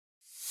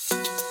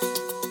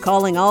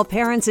Calling all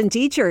parents and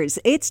teachers,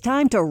 it's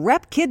time to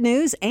rep Kid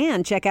News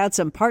and check out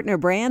some partner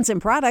brands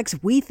and products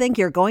we think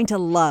you're going to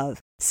love.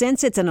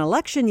 Since it's an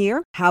election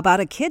year, how about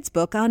a kid's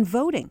book on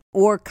voting?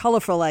 Or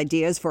colorful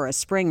ideas for a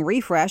spring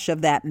refresh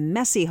of that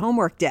messy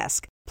homework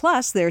desk?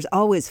 Plus, there's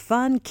always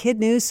fun Kid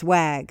News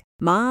swag.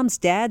 Moms,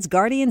 dads,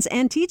 guardians,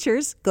 and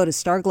teachers, go to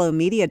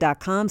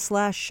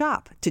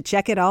starglowmedia.com/shop to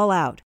check it all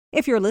out.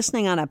 If you're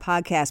listening on a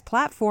podcast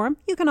platform,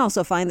 you can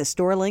also find the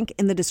store link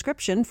in the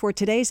description for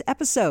today's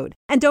episode.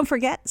 And don't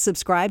forget,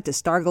 subscribe to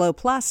Starglow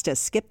Plus to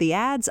skip the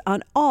ads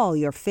on all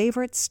your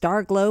favorite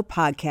Starglow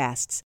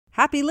podcasts.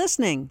 Happy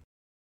listening!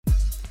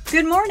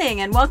 Good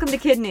morning and welcome to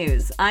Kid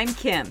News. I'm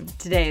Kim.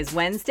 Today is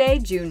Wednesday,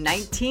 June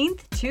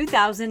 19th,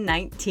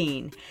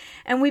 2019.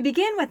 And we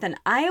begin with an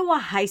Iowa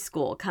high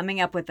school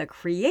coming up with a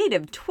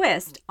creative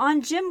twist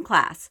on gym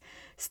class.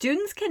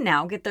 Students can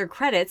now get their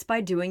credits by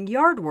doing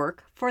yard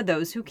work for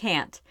those who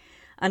can't.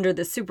 Under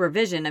the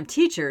supervision of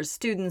teachers,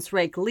 students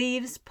rake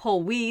leaves,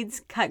 pull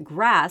weeds, cut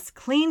grass,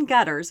 clean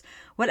gutters,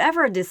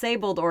 whatever a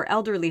disabled or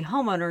elderly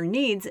homeowner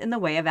needs in the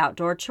way of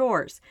outdoor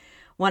chores.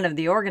 One of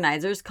the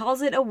organizers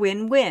calls it a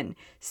win-win.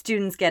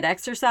 Students get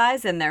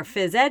exercise and their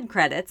phys ed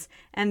credits,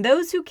 and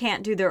those who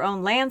can't do their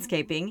own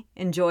landscaping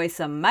enjoy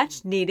some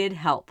much-needed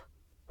help.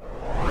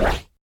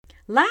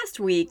 Last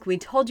week, we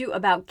told you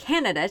about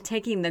Canada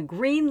taking the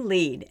green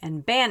lead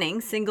and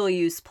banning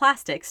single-use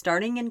plastic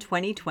starting in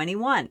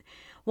 2021.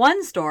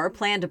 One store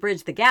planned to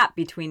bridge the gap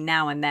between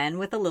now and then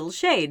with a little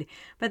shade,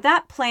 but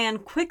that plan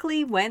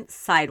quickly went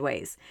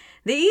sideways.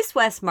 The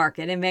East-West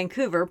Market in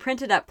Vancouver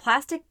printed up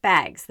plastic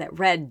bags that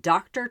read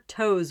Dr.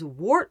 Toe's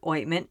wart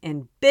ointment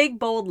in big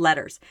bold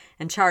letters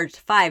and charged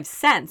 5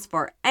 cents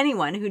for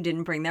anyone who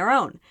didn't bring their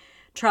own.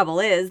 Trouble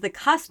is, the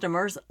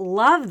customers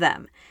love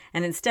them,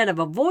 and instead of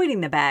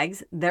avoiding the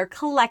bags, they're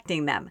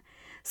collecting them.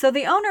 So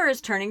the owner is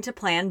turning to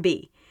Plan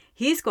B.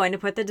 He's going to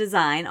put the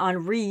design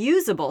on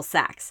reusable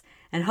sacks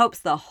and hopes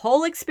the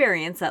whole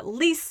experience at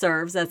least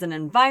serves as an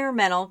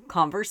environmental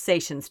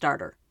conversation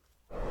starter.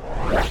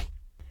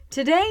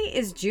 Today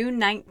is June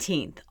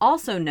 19th,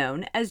 also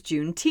known as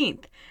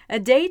Juneteenth, a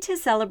day to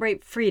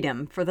celebrate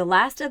freedom for the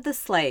last of the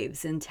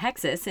slaves in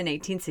Texas in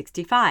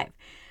 1865.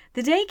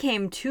 The day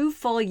came 2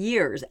 full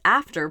years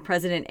after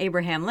President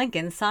Abraham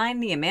Lincoln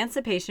signed the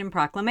Emancipation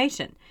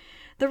Proclamation.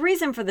 The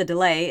reason for the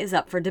delay is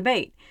up for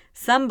debate.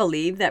 Some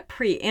believe that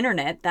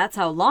pre-internet, that's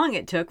how long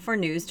it took for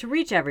news to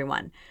reach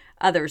everyone.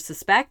 Others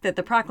suspect that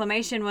the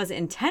proclamation was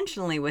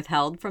intentionally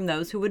withheld from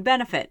those who would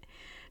benefit.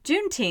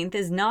 Juneteenth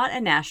is not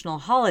a national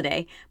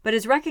holiday, but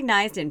is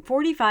recognized in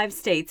 45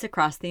 states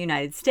across the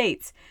United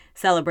States.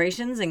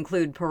 Celebrations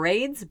include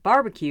parades,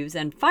 barbecues,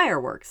 and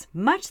fireworks,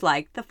 much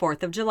like the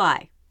 4th of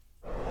July.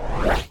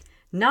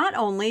 Not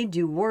only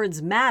do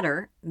words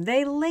matter,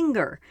 they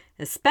linger,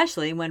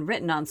 especially when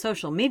written on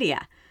social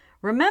media.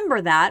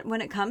 Remember that when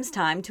it comes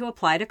time to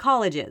apply to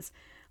colleges.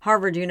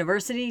 Harvard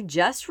University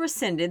just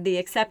rescinded the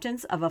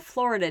acceptance of a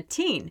Florida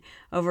teen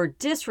over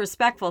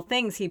disrespectful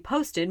things he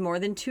posted more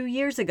than 2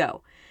 years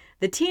ago.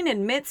 The teen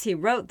admits he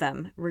wrote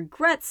them,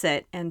 regrets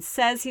it, and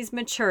says he's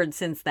matured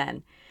since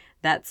then.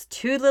 That's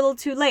too little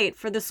too late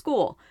for the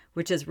school,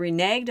 which has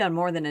reneged on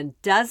more than a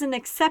dozen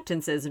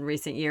acceptances in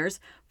recent years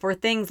for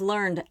things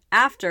learned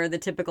after the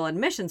typical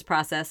admissions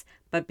process,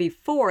 but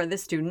before the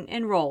student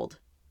enrolled.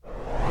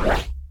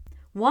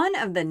 One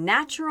of the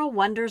natural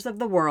wonders of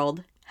the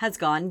world has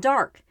gone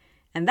dark,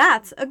 and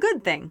that's a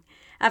good thing.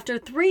 After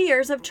 3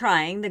 years of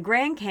trying, the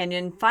Grand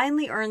Canyon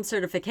finally earned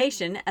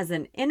certification as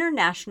an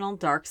international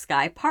dark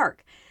sky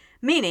park,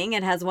 meaning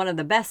it has one of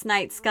the best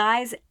night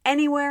skies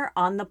anywhere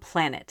on the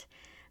planet.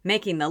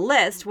 Making the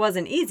list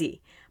wasn't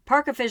easy.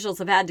 Park officials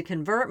have had to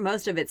convert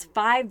most of its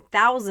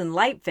 5,000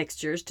 light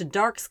fixtures to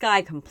dark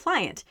sky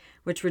compliant,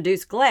 which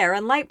reduce glare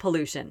and light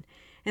pollution.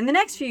 In the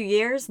next few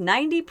years,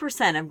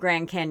 90% of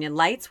Grand Canyon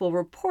lights will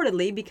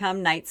reportedly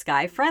become night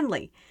sky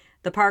friendly.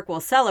 The park will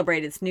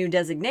celebrate its new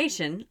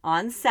designation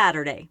on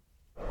Saturday.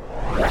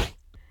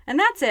 And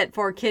that's it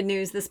for Kid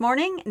News this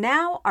morning.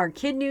 Now our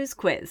Kid News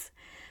quiz.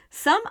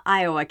 Some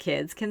Iowa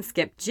kids can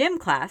skip gym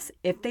class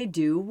if they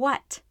do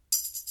what?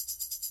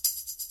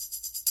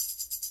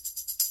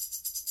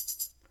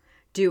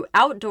 Do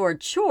outdoor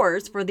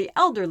chores for the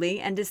elderly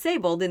and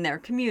disabled in their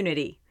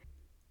community.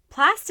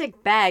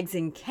 Plastic bags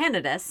in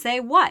Canada say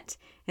what,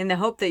 in the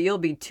hope that you'll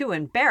be too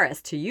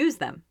embarrassed to use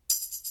them?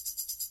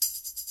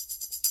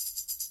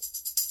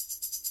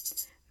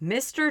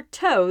 Mr.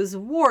 Toe's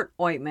wart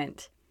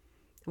ointment.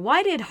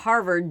 Why did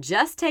Harvard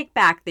just take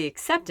back the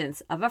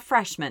acceptance of a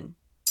freshman?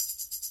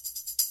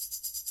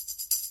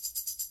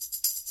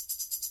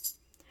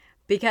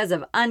 Because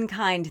of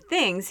unkind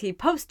things he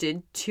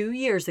posted 2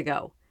 years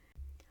ago.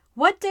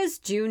 What does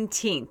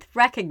Juneteenth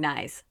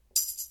recognize?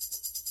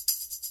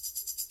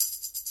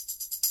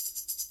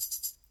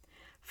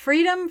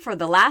 Freedom for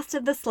the last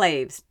of the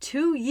slaves,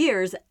 2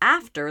 years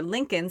after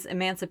Lincoln's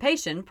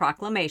Emancipation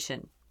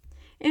Proclamation.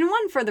 In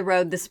One for the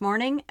Road this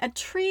morning, a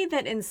tree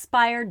that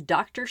inspired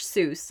Dr.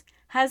 Seuss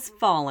has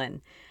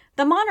fallen.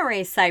 The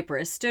Monterey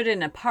cypress stood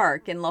in a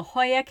park in La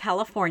Jolla,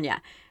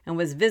 California, and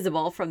was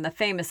visible from the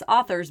famous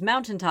author's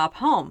mountaintop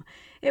home.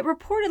 It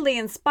reportedly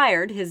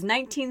inspired his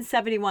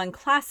 1971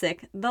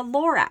 classic, The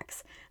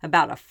Lorax,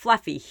 about a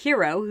fluffy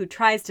hero who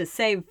tries to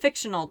save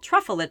fictional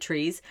truffula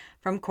trees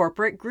from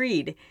corporate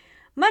greed.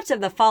 Much of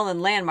the fallen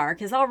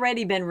landmark has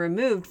already been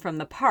removed from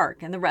the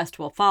park, and the rest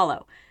will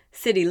follow.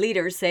 City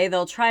leaders say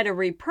they'll try to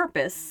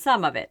repurpose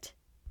some of it.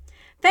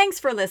 Thanks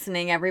for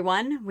listening,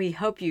 everyone. We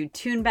hope you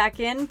tune back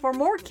in for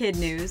more kid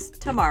news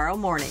tomorrow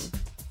morning.